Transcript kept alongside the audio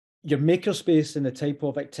your makerspace and the type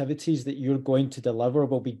of activities that you're going to deliver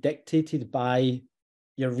will be dictated by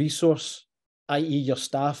your resource, i.e. your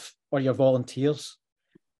staff or your volunteers.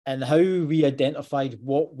 And how we identified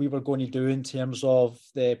what we were going to do in terms of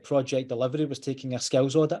the project delivery was taking a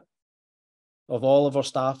skills audit of all of our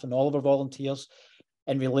staff and all of our volunteers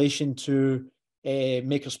in relation to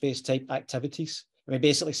makerspace type activities. And we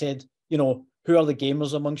basically said, you know, who are the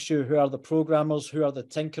gamers amongst you? Who are the programmers? Who are the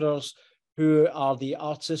tinkerers? Who are the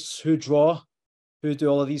artists? Who draw? Who do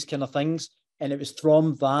all of these kind of things? And it was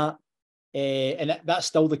from that, and that's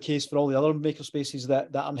still the case for all the other makerspaces that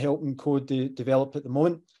I'm helping develop at the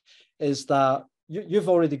moment, is that you've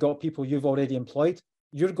already got people you've already employed.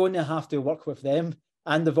 You're going to have to work with them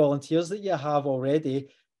and the volunteers that you have already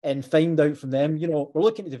and find out from them, you know, we're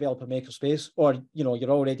looking to develop a makerspace, or, you know, you've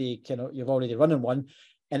already running one.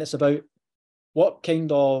 And it's about what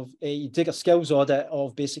kind of, you take a skills audit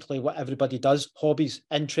of basically what everybody does, hobbies,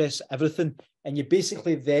 interests, everything. And you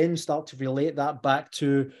basically then start to relate that back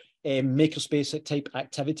to makerspace type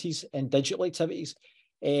activities and digital activities.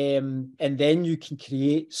 And then you can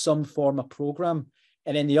create some form of program.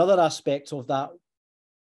 And then the other aspect of that,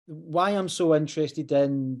 why I'm so interested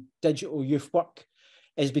in digital youth work,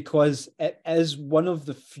 is because it is one of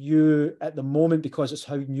the few at the moment, because it's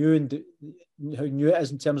how new it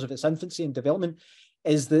is in terms of its infancy and development,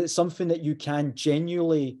 is that it's something that you can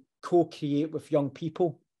genuinely co-create with young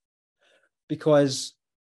people, because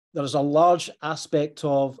there's a large aspect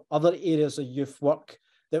of other areas of youth work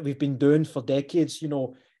that we've been doing for decades, you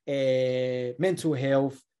know, mental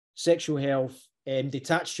health, sexual health,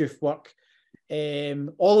 detached youth work,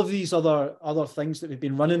 all of these other things that we've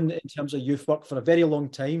been running in terms of youth work for a very long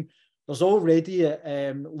time. There's already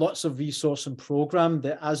lots of resource and program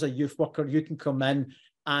that as a youth worker, you can come in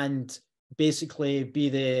and basically be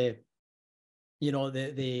the, you know,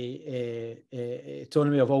 the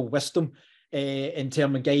autonomy of all wisdom in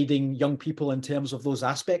terms of guiding young people in terms of those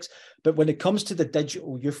aspects. But when it comes to the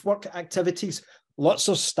digital youth work activities, lots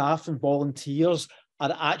of staff and volunteers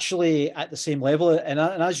are actually at the same level. And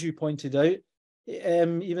as you pointed out,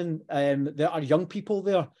 there are young people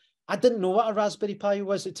there. I didn't know what a Raspberry Pi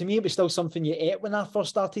was. To me, it was still something you ate when I first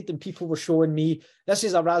started, and people were showing me, this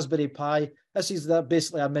is a Raspberry Pi. This is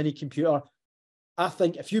basically a mini computer. I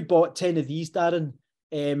think if you bought 10 of these, Darren,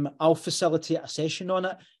 I'll facilitate a session on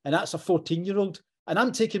it. And that's a 14-year-old. And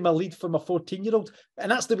I'm taking my lead from a 14-year-old.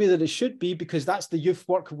 And that's the way that it should be, because that's the youth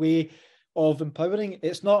work way of empowering.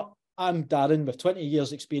 It's not, I'm Darren with 20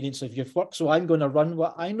 years experience of youth work, so I'm going to run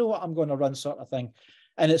what I know what I'm going to run, sort of thing.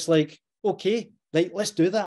 And it's like, okay, right, let's do that.